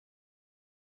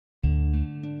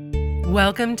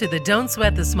Welcome to the Don't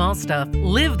Sweat the Small Stuff,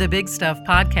 Live the Big Stuff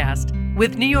podcast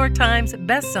with New York Times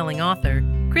bestselling author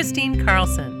Kristine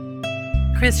Carlson.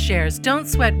 Chris shares don't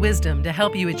sweat wisdom to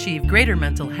help you achieve greater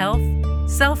mental health,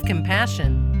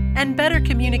 self-compassion, and better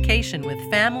communication with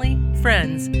family,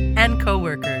 friends, and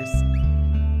coworkers.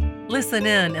 Listen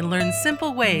in and learn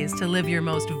simple ways to live your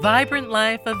most vibrant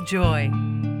life of joy.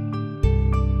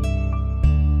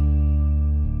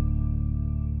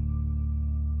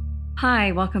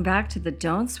 Hi, welcome back to the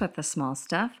Don't Sweat the Small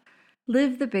Stuff,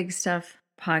 Live the Big Stuff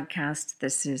podcast.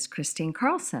 This is Kristine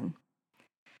Carlson.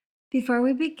 Before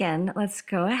we begin, let's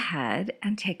go ahead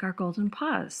and take our golden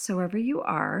pause. So wherever you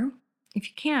are, if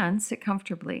you can, sit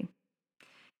comfortably.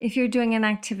 If you're doing an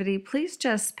activity, please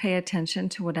just pay attention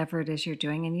to whatever it is you're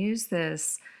doing and use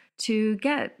this to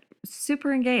get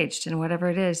super engaged in whatever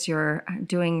it is you're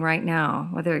doing right now,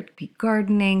 whether it be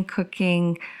gardening,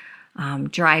 cooking,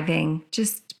 driving.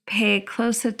 Just pay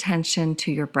close attention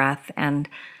to your breath and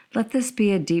let this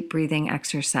be a deep breathing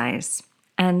exercise.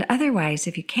 And otherwise,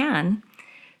 if you can,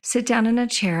 sit down in a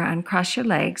chair, uncross your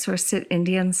legs, or sit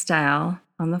Indian style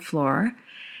on the floor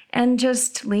and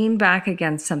just lean back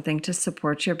against something to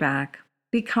support your back.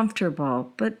 Be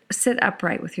comfortable, but sit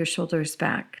upright with your shoulders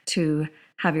back to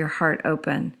have your heart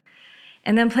open.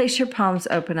 And then place your palms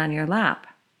open on your lap.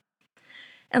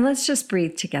 And let's just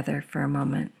breathe together for a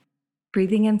moment.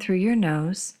 Breathing in through your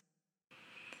nose,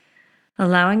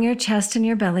 allowing your chest and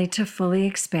your belly to fully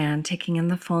expand, taking in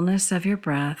the fullness of your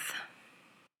breath,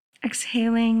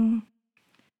 exhaling,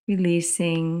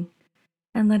 releasing,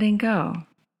 and letting go.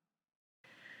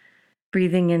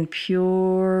 Breathing in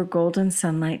pure golden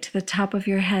sunlight to the top of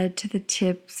your head, to the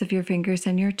tips of your fingers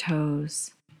and your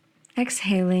toes.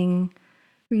 Exhaling,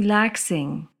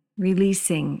 relaxing,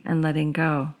 releasing, and letting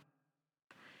go.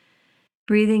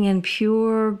 Breathing in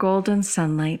pure golden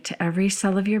sunlight to every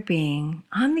cell of your being.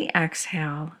 On the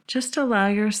exhale, just allow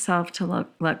yourself to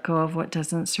let go of what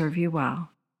doesn't serve you well.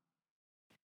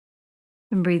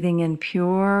 And breathing in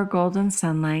pure golden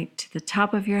sunlight to the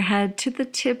top of your head, to the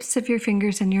tips of your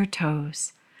fingers and your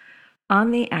toes.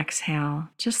 On the exhale,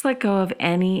 just let go of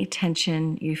any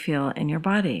tension you feel in your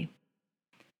body.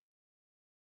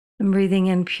 And breathing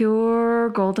in pure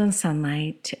golden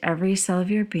sunlight to every cell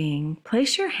of your being,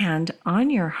 place your hand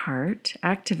on your heart,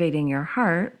 activating your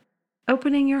heart,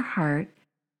 opening your heart,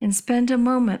 and spend a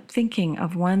moment thinking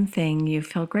of one thing you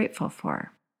feel grateful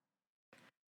for.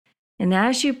 And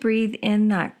as you breathe in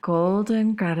that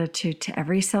golden gratitude to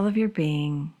every cell of your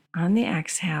being, on the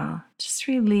exhale, just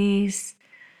release,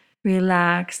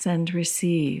 relax, and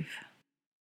receive.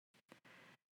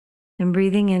 And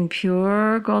breathing in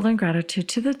pure golden gratitude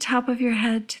to the top of your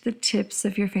head, to the tips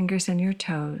of your fingers and your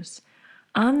toes.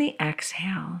 On the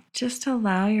exhale, just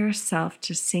allow yourself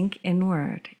to sink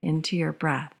inward into your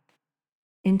breath,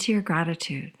 into your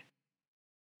gratitude.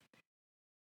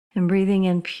 And breathing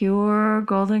in pure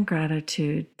golden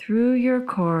gratitude through your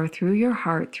core, through your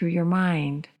heart, through your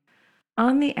mind.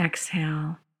 On the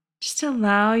exhale, just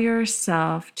allow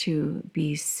yourself to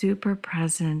be super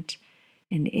present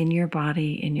and in your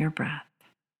body, in your breath.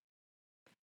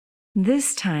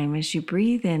 This time, as you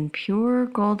breathe in pure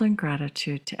golden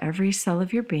gratitude to every cell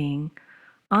of your being,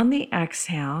 on the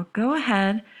exhale, go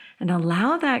ahead and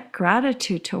allow that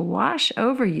gratitude to wash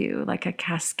over you like a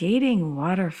cascading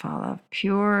waterfall of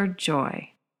pure joy.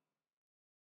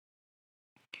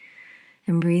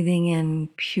 And breathing in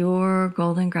pure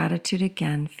golden gratitude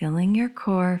again, filling your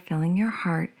core, filling your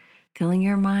heart, filling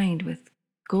your mind with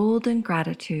golden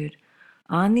gratitude.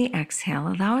 On the exhale,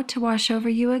 allow it to wash over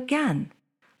you again,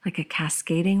 like a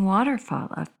cascading waterfall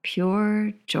of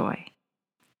pure joy.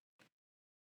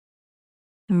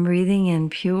 And breathing in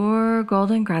pure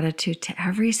golden gratitude to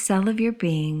every cell of your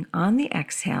being. On the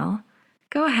exhale,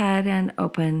 go ahead and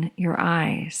open your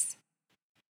eyes.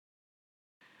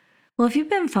 Well, if you've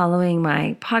been following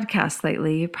my podcast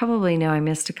lately, you probably know I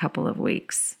missed a couple of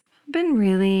weeks. I've been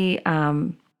really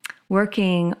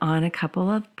working on a couple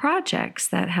of projects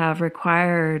that have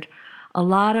required a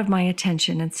lot of my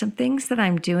attention and some things that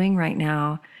I'm doing right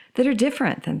now that are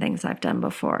different than things I've done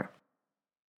before.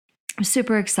 I'm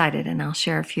super excited and I'll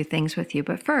share a few things with you.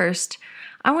 But first,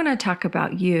 I want to talk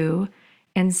about you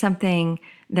and something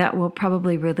that will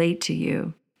probably relate to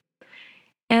you.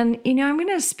 And, I'm going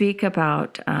to speak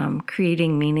about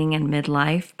creating meaning in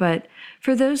midlife, but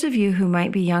for those of you who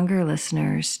might be younger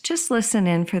listeners, just listen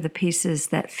in for the pieces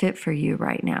that fit for you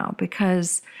right now,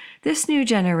 because this new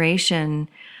generation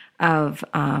of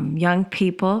young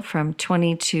people from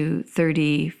 20 to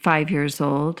 35 years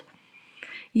old,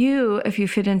 if you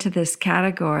fit into this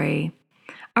category,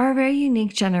 are a very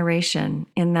unique generation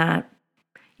in that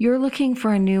You're looking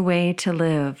for a new way to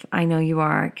live. I know you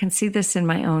are. I can see this in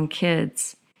my own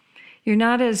kids. You're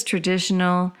not as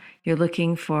traditional. You're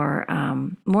looking for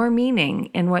more meaning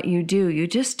in what you do. You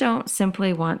just don't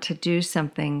simply want to do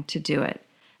something to do it.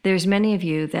 There's many of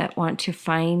you that want to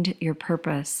find your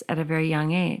purpose at a very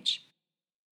young age.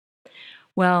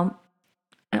 Well,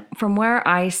 from where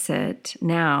I sit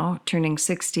now, turning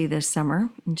 60 this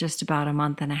summer, in just about a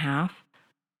month and a half,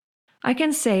 I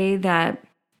can say that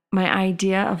my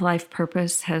idea of life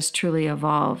purpose has truly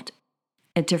evolved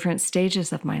at different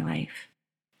stages of my life.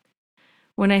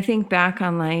 When I think back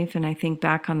on life and I think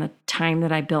back on the time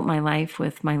that I built my life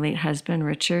with my late husband,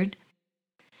 Richard,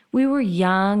 we were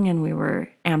young and we were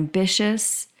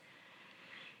ambitious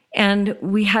and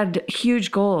we had huge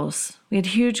goals. We had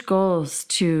huge goals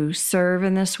to serve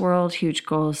in this world, huge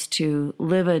goals to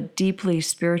live a deeply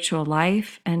spiritual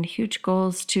life, and huge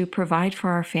goals to provide for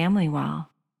our family well.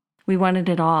 We wanted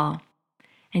it all.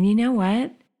 And you know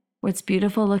what? What's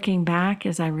beautiful looking back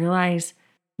is I realize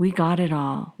we got it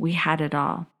all. We had it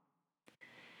all.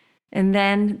 And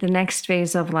then the next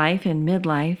phase of life, in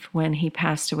midlife, when he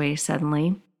passed away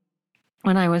suddenly,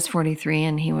 when I was 43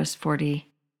 and he was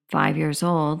 45 years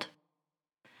old,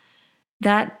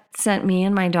 that sent me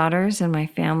and my daughters and my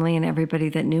family and everybody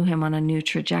that knew him on a new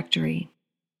trajectory.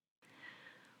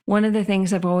 One of the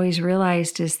things I've always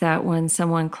realized is that when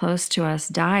someone close to us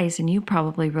dies, and you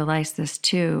probably realize this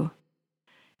too,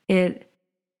 it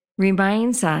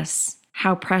reminds us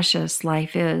how precious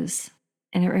life is.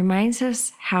 And it reminds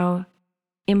us how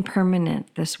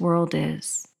impermanent this world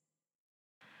is.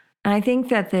 And I think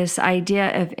that this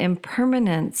idea of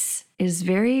impermanence is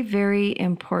very, very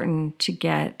important to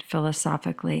get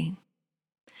philosophically.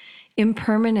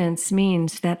 Impermanence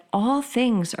means that all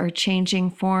things are changing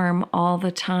form all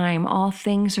the time. All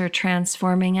things are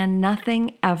transforming and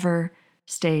nothing ever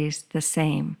stays the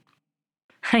same.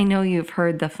 I know you've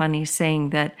heard the funny saying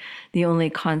that the only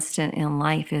constant in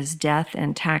life is death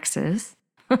and taxes.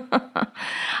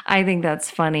 I think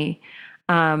that's funny.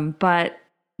 But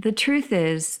the truth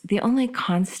is, the only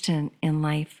constant in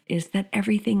life is that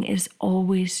everything is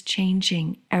always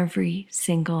changing every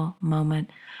single moment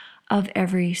of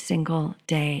every single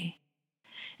day.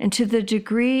 And to the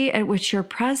degree at which you're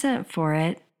present for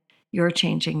it, you're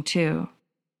changing too.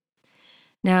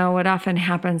 Now, what often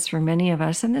happens for many of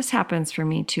us, and this happens for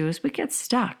me too, is we get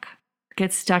stuck. We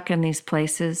get stuck in these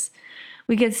places.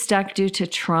 We get stuck due to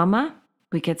trauma.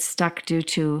 We get stuck due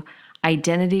to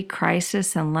identity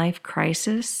crisis and life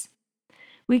crisis.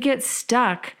 We get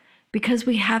stuck because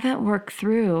we haven't worked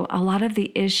through a lot of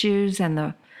the issues and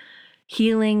the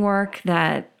healing work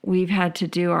that we've had to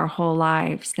do our whole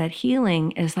lives. That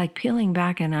healing is like peeling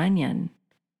back an onion.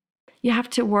 You have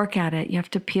to work at it. You have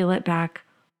to peel it back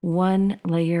one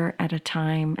layer at a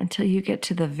time until you get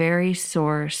to the very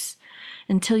source,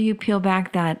 until you peel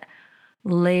back that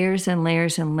layers and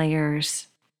layers and layers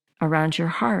around your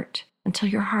heart, until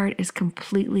your heart is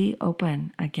completely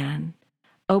open again,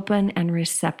 open and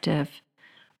receptive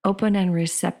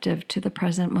to the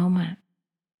present moment,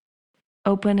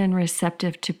 open and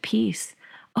receptive to peace,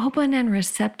 open and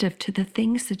receptive to the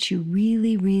things that you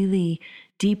really, really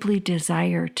deeply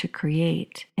desire to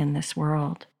create in this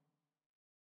world.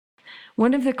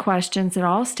 One of the questions at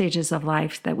all stages of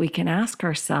life that we can ask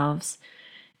ourselves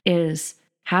is,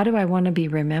 how do I want to be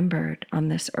remembered on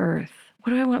this earth?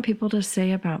 What do I want people to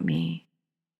say about me?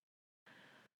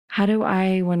 How do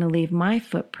I want to leave my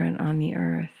footprint on the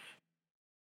earth?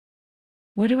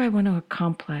 What do I want to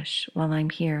accomplish while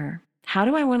I'm here? How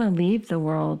do I want to leave the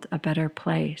world a better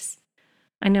place?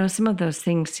 I know some of those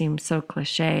things seem so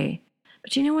cliche,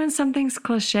 but you know when something's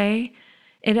cliche,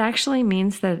 it actually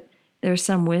means that there's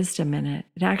some wisdom in it.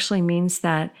 It actually means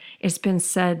that it's been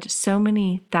said so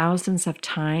many thousands of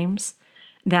times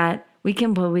that we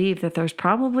can believe that there's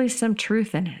probably some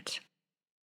truth in it.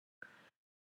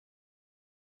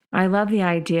 I love the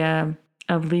idea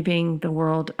of leaving the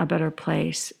world a better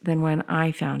place than when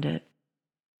I found it.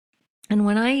 And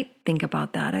when I think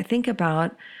about that, I think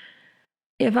about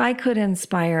if I could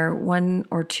inspire one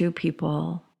or two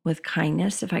people with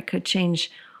kindness, if I could change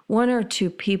one or two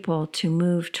people to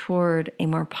move toward a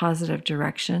more positive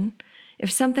direction,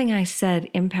 if something I said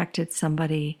impacted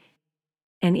somebody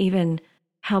and even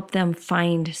helped them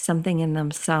find something in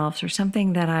themselves, or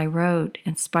something that I wrote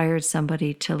inspired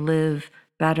somebody to live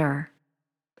better,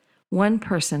 one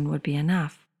person would be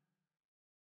enough.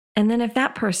 And then if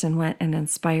that person went and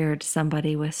inspired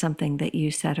somebody with something that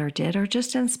you said or did, or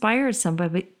just inspired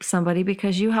somebody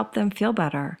because you helped them feel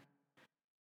better,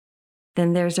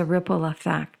 then there's a ripple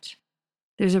effect.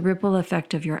 There's a ripple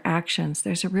effect of your actions.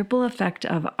 There's a ripple effect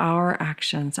of our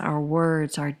actions, our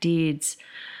words, our deeds,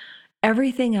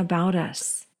 everything about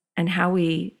us and how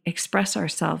we express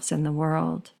ourselves in the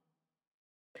world.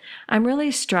 I'm really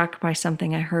struck by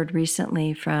something I heard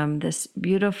recently from this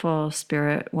beautiful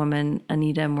spirit woman,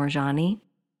 Anita Morjani.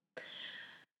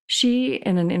 She,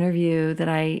 in an interview that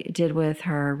I did with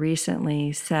her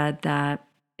recently, said that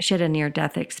she had a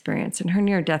near-death experience, and her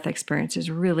near-death experience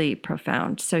is really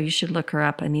profound. So you should look her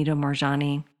up, Anita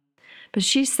Morjani. But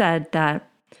she said that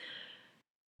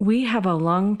we have a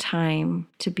long time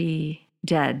to be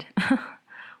dead,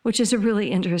 which is a really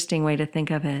interesting way to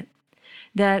think of it.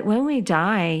 That when we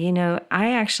die,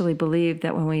 I actually believe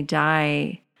that when we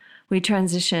die, we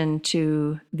transition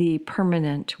to the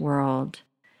permanent world.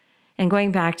 And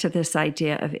going back to this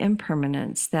idea of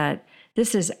impermanence, that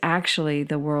this is actually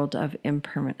the world of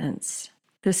impermanence.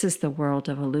 This is the world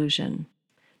of illusion.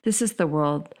 This is the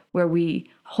world where we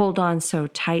hold on so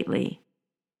tightly,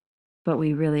 but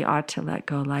we really ought to let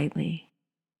go lightly.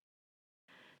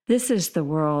 This is the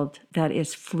world that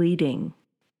is fleeting.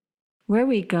 Where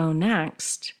we go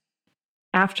next,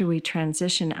 after we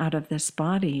transition out of this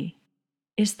body,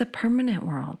 is the permanent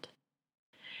world.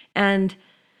 And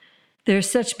there's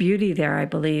such beauty there, I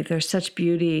believe. There's such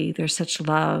beauty, there's such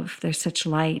love, there's such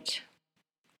light.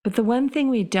 But the one thing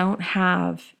we don't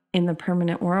have in the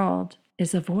permanent world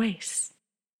is a voice.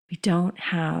 We don't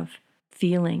have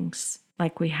feelings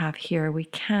like we have here. We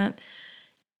can't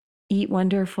eat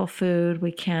wonderful food.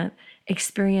 We can't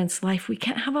experience life. We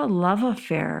can't have a love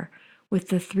affair with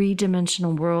the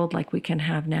three-dimensional world like we can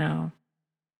have now.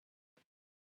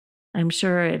 I'm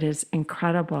sure it is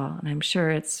incredible, and I'm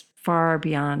sure it's far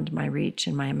beyond my reach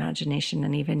and my imagination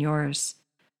and even yours.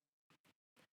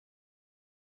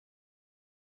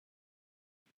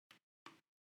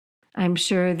 I'm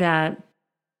sure that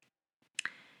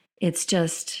it's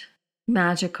just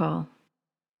magical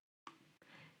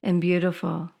and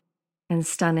beautiful and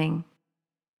stunning.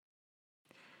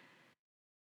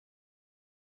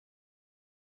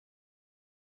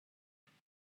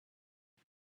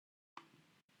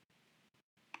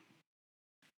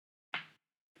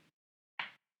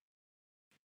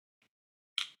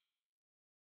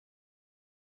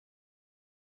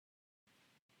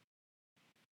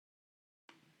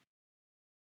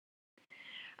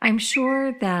 I'm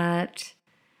sure that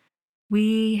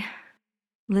we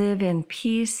live in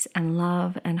peace and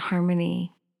love and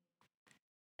harmony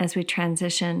as we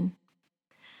transition.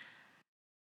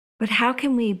 But how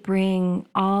can we bring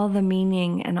all the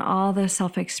meaning and all the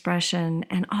self-expression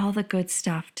and all the good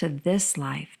stuff to this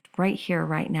life right here,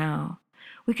 right now?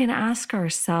 We can ask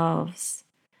ourselves,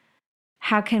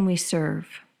 how can we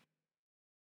serve?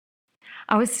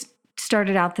 I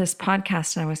started out this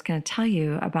podcast and I was going to tell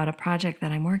you about a project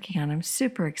that I'm working on. I'm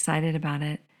super excited about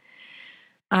it.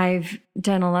 I've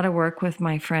done a lot of work with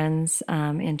my friends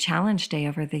in Challenge Day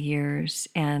over the years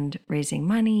and raising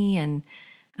money and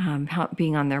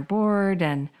being on their board.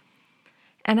 And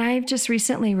I've just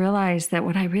recently realized that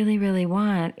what I really, really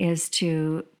want is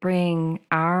to bring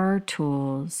our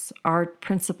tools, our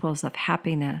principles of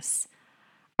happiness,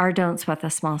 our don't sweat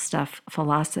the small stuff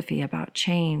philosophy about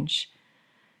change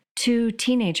to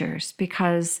teenagers,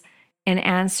 because in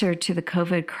answer to the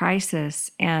COVID crisis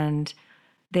and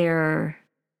the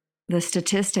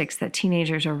statistics that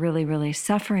teenagers are really, really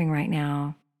suffering right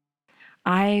now,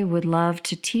 I would love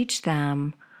to teach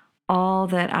them all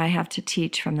that I have to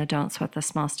teach from the Don't Sweat the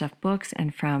Small Stuff books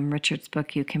and from Richard's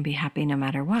book, You Can Be Happy No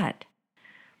Matter What.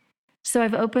 So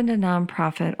I've opened a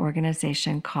nonprofit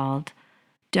organization called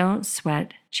Don't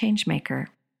Sweat Changemaker.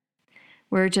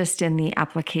 We're just in the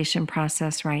application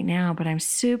process right now, but I'm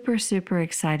super, super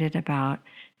excited about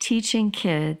teaching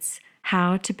kids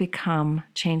how to become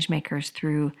change makers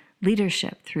through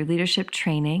leadership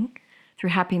training, through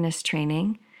happiness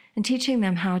training, and teaching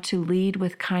them how to lead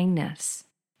with kindness,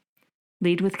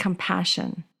 lead with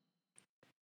compassion,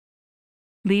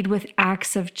 lead with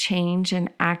acts of change and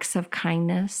acts of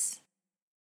kindness,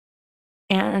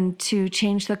 and to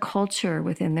change the culture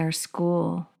within their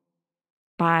school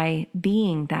by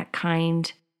being that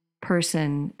kind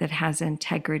person that has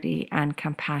integrity and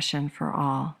compassion for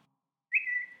all.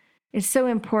 It's so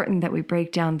important that we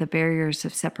break down the barriers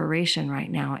of separation right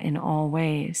now in all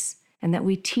ways, and that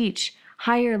we teach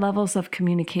higher levels of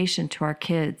communication to our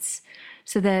kids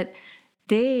so that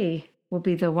they will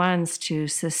be the ones to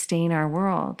sustain our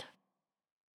world.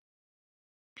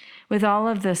 With all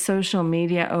of the social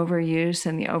media overuse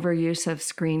and the overuse of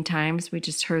screen times, we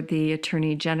just heard the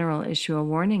Attorney General issue a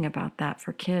warning about that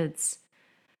for kids.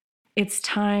 It's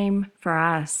time for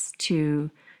us to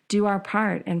do our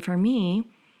part. And for me,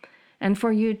 And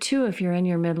for you too, if you're in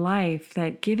your midlife,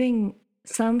 that giving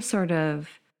some sort of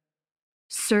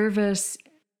service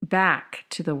back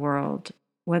to the world,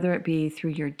 whether it be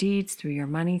through your deeds, through your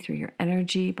money, through your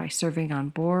energy, by serving on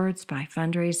boards, by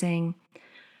fundraising,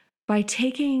 by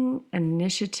taking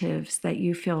initiatives that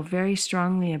you feel very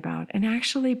strongly about and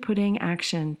actually putting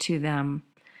action to them.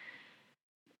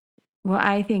 Well,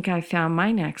 I think I found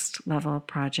my next level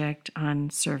project on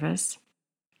service,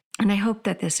 and I hope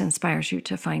that this inspires you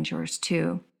to find yours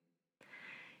too.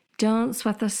 Don't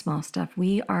sweat the small stuff.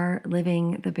 We are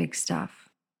living the big stuff.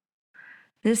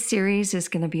 This series is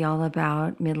going to be all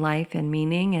about midlife and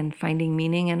meaning and finding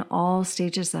meaning in all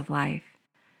stages of life.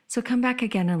 So come back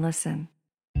again and listen.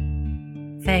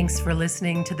 Thanks for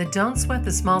listening to the Don't Sweat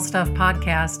the Small Stuff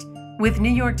podcast with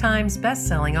New York Times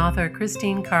bestselling author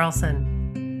Kristine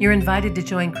Carlson. You're invited to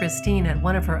join Kristine at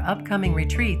one of her upcoming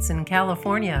retreats in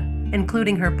California,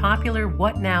 including her popular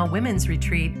What Now Women's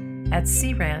Retreat at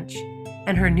Sea Ranch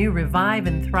and her new Revive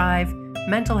and Thrive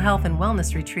Mental Health and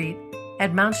Wellness Retreat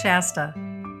at Mount Shasta.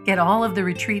 Get all of the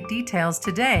retreat details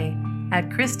today at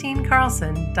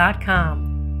KristineCarlson.com.